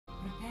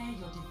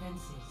your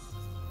defenses.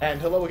 And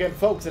hello again,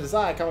 folks. It is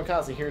I,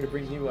 Kamikaze, here to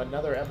bring you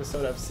another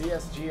episode of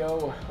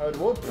CSGO.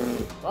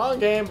 Wrong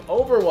game,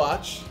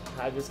 Overwatch.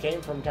 I just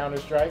came from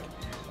Counter-Strike.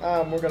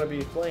 We're going to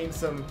be playing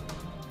some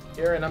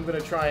here, and I'm going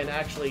to try and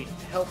actually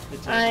help the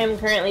team. I'm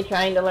currently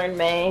trying to learn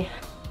Mei.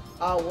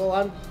 Well,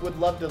 I would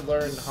love to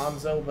learn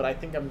Hanzo, but I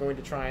think I'm going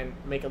to try and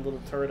make a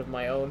little turret of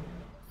my own.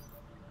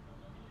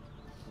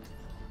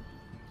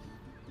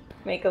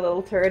 Make a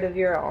little turret of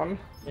your own.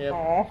 Yep,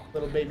 Aww.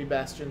 little baby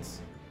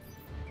bastions.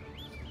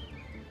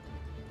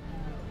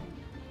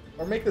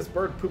 Or make this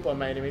bird poop on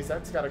my enemies.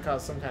 That's got to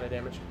cause some kind of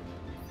damage.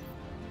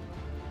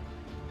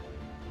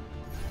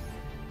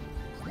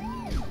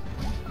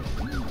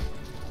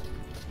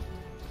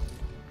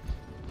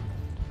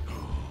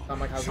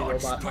 Kamikaze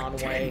robot on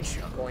way.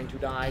 Going to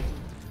die.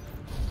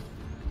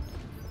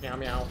 Meow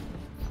meow.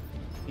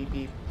 Beep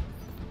beep.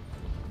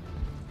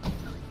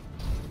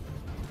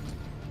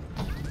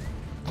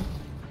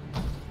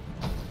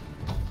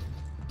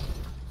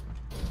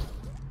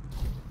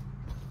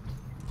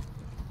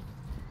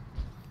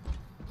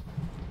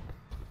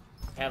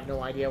 I have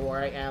no idea where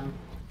I am.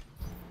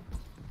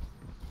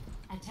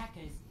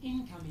 Attackers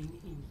incoming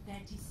in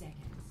 30 seconds.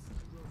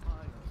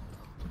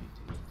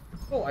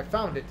 Oh, I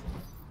found it.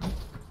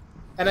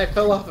 And I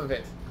fell off of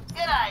it.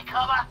 G'day,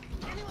 cover.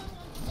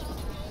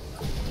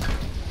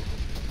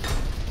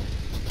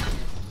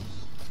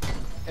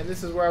 And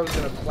this is where I was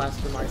gonna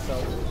plaster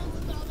myself.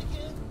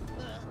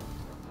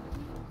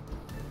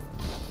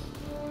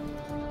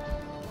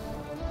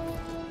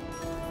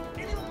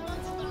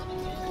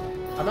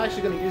 I'm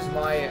actually gonna use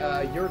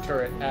my your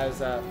turret as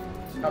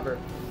cover.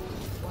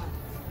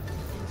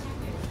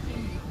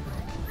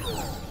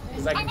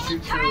 Because I can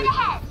shoot through it.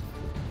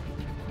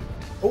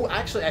 Oh,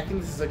 actually, I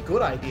think this is a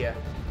good idea.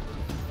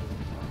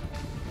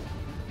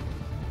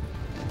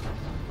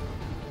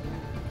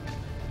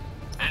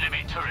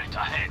 Enemy turret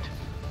ahead.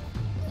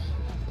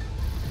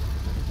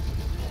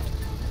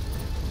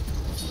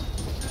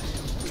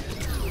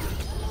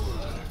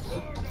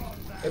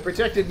 It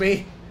protected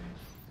me.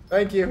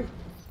 Thank you.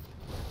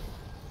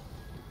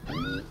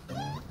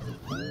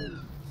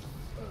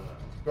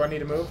 Do I need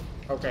to move?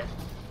 Okay.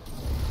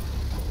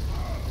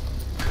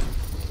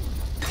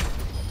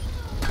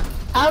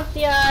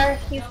 Alciar,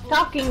 he's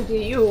talking to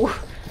you.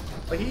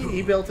 Well,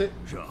 he built it.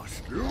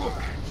 Just look.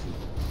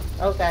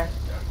 Okay.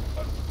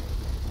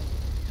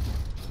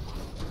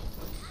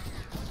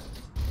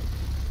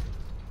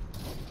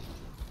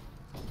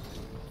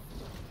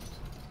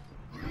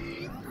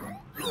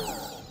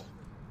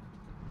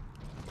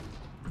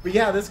 But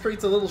yeah, this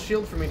creates a little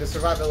shield for me to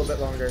survive a little bit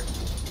longer.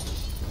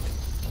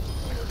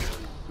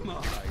 My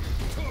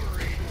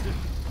turret.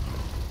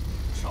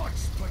 Such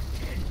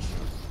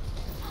potential.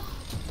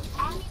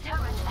 Enemy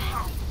turret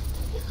ahead.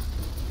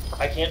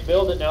 I can't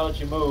build it now that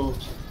you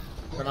moved.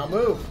 Then I'll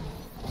move.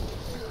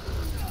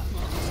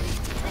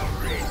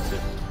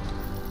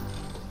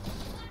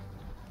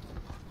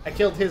 I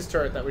killed his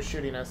turret that was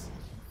shooting us.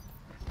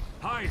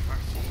 Hide.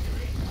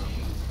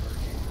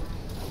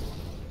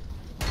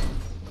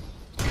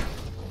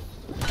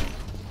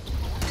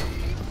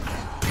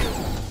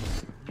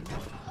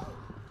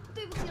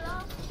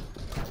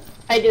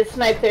 I just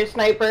sniped their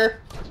sniper.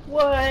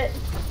 What?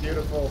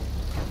 Beautiful.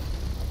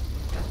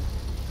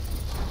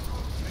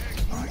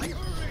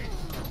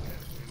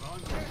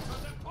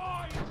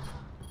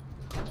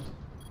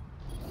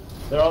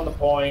 They're on the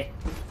point.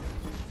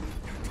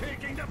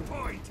 Taking the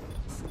point.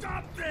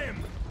 Stop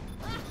them.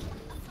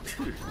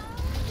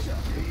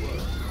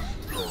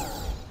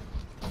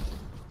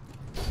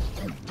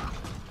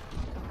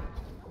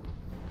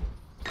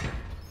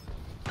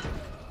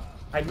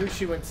 I knew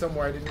she went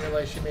somewhere. I didn't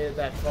realize she made it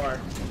that far.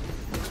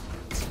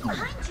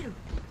 Behind you.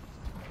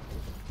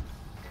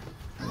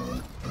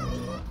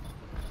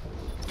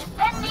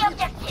 Defend the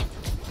objective.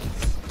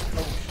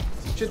 Oh,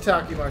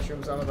 shiitake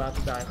mushrooms. I'm about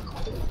to die.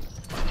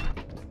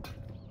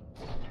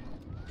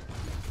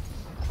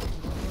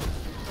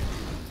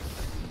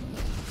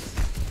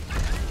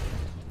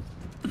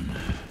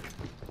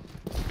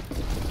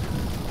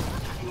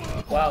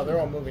 Wow, they're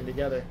all moving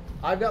together.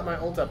 I've got my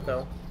ult up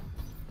though.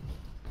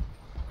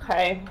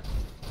 Okay.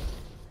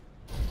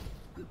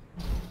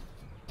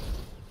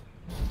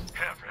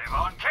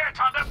 Everyone get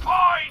on the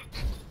point.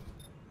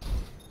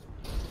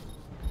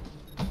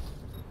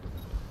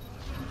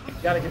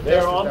 Gotta get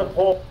They're this on the though.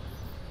 point.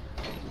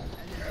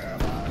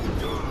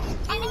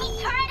 Enemy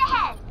turret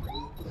ahead.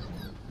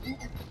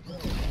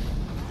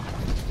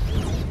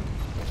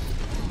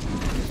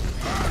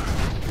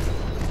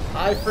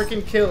 I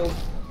freaking killed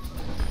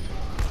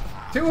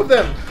two of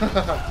them.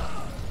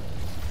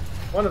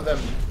 One of them.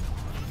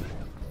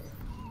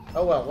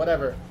 Oh well,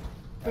 whatever.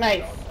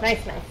 Nice,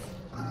 nice, nice.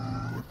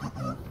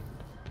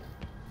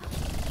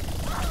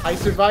 I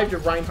survived a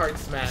Reinhardt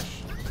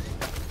smash.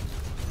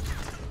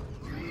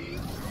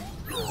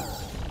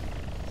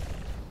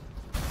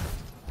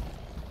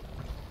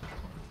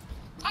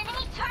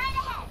 Enemy turret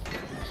ahead.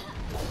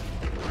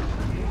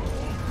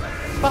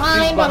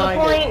 Behind on the behind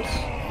point.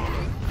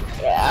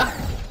 Yeah.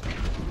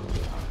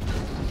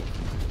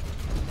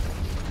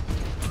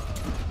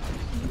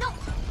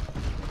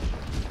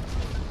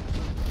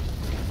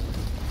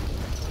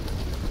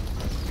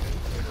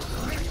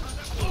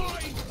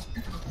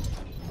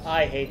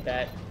 I hate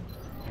that.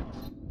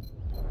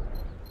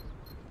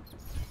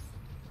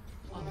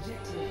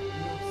 Objective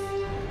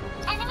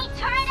lost. Enemy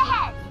turret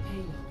ahead.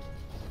 Payload.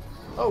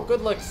 Oh,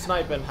 good luck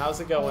sniping. How's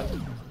it going?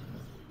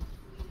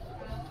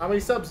 How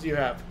many subs do you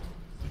have?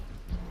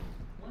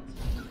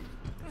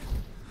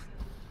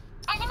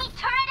 Enemy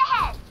turret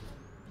ahead.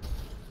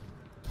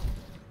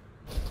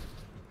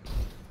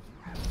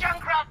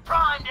 Junkrat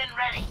primed and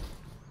ready.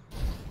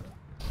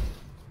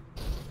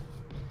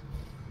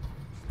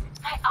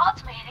 My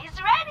ultimate is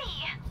ready.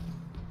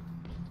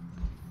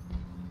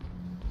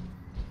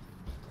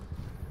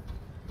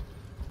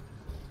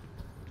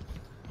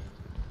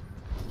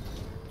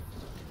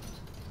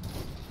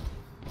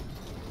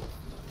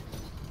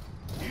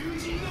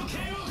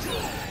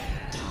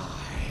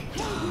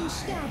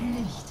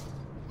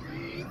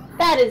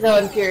 That is so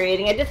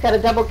infuriating. I just got a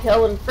double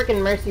kill and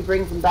frickin' Mercy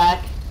brings him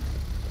back.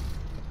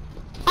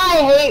 I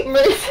hate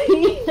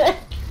Mercy.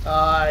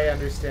 I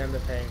understand the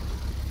pain.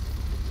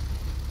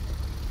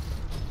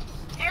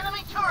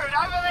 Enemy turret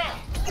over there.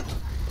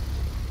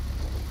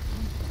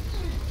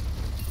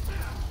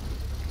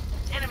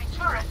 Enemy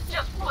turret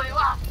just flew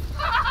up.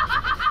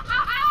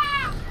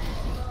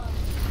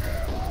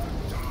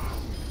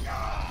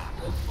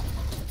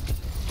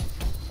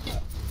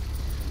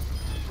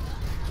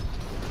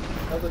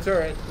 Kill the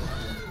turret.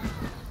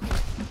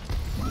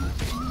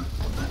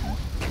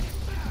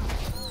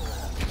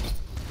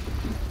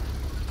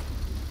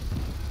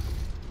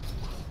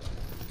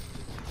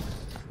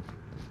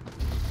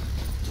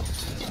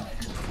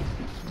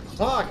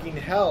 Fucking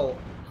hell.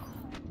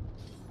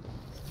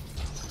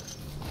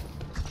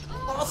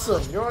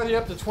 Awesome! You're already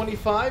up to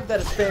 25? That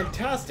is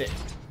fantastic.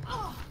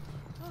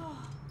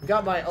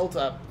 Got my ult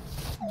up.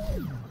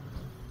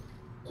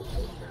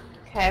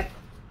 Okay.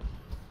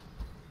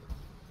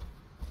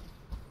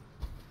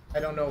 I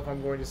don't know if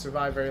I'm going to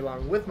survive very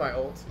long with my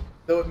ult,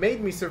 though it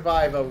made me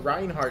survive a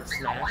Reinhardt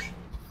smash.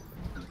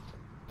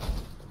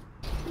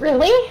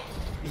 Really?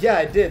 Yeah,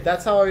 it did.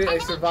 That's how I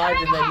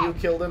survived, and then you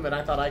killed him, and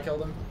I thought I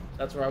killed him.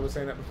 That's where I was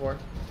saying that before.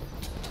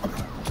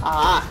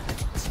 Ah.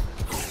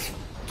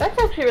 That's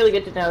actually really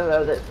good to know,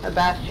 though, that a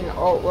Bastion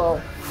ult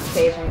will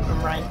save him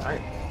from Reinhardt.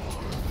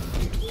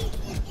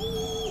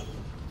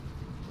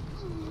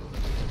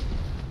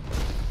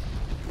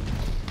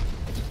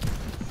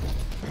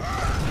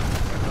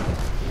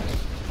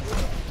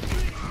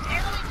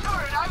 Enemy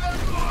turret over.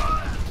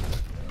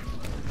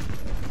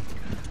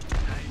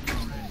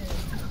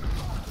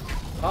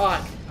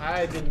 Fuck!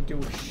 I didn't do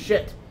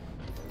shit.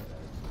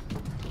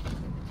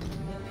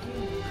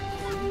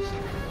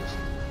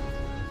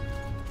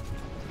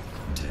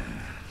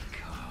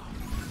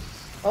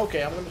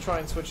 Okay, I'm gonna try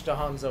and switch to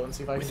Hanzo and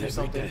see if I can do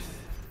something.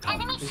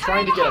 Enemy He's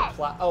trying to turret get a ahead.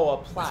 plaque. Oh, a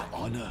plaque.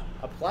 Honor.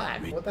 A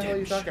plaque? What the hell are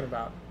you talking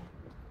about?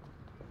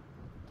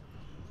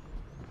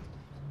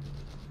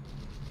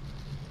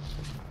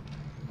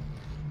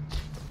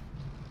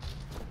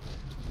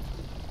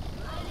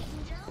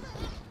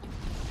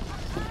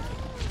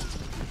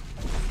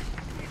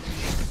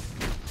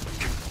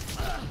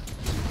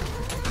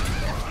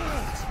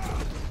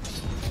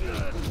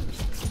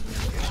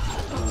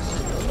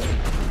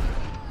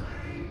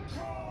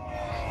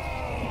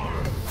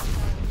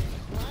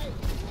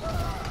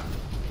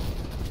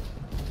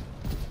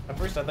 At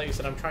first I thought you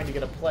said I'm trying to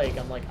get a plague.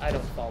 I'm like, I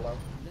don't follow.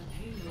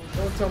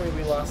 Don't tell me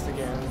we lost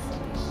again.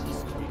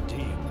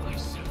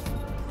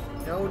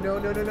 No, no,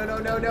 no, no, no, no,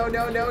 no, no,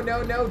 no, no,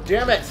 no, no,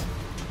 damn it!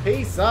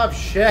 Piece of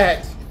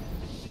shit!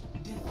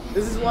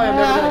 This is why I'm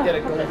never gonna get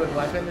a golden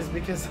weapon, is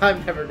because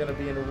I'm never gonna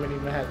be in a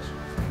winning match.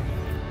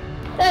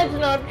 That's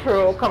not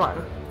true. Come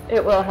on.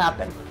 It will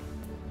happen.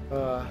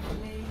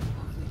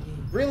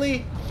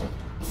 Really?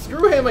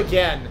 Screw him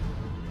again!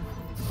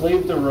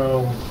 Leave the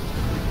room.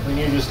 We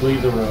need to just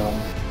leave the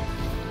room.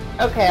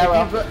 Okay, I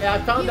will. I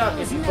found out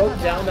if you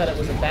vote down that it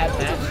was a bad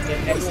match,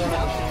 and everyone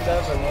else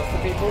does, or most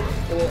of the people,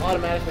 it will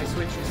automatically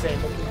switch you saying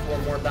looking for a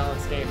more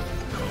balanced game.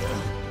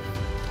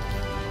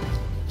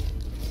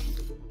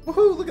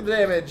 Woohoo, look at the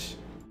damage!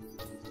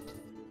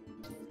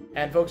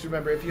 And folks,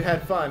 remember, if you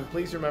had fun,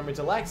 please remember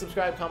to like,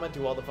 subscribe, comment,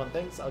 do all the fun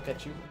things. I'll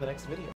catch you in the next video.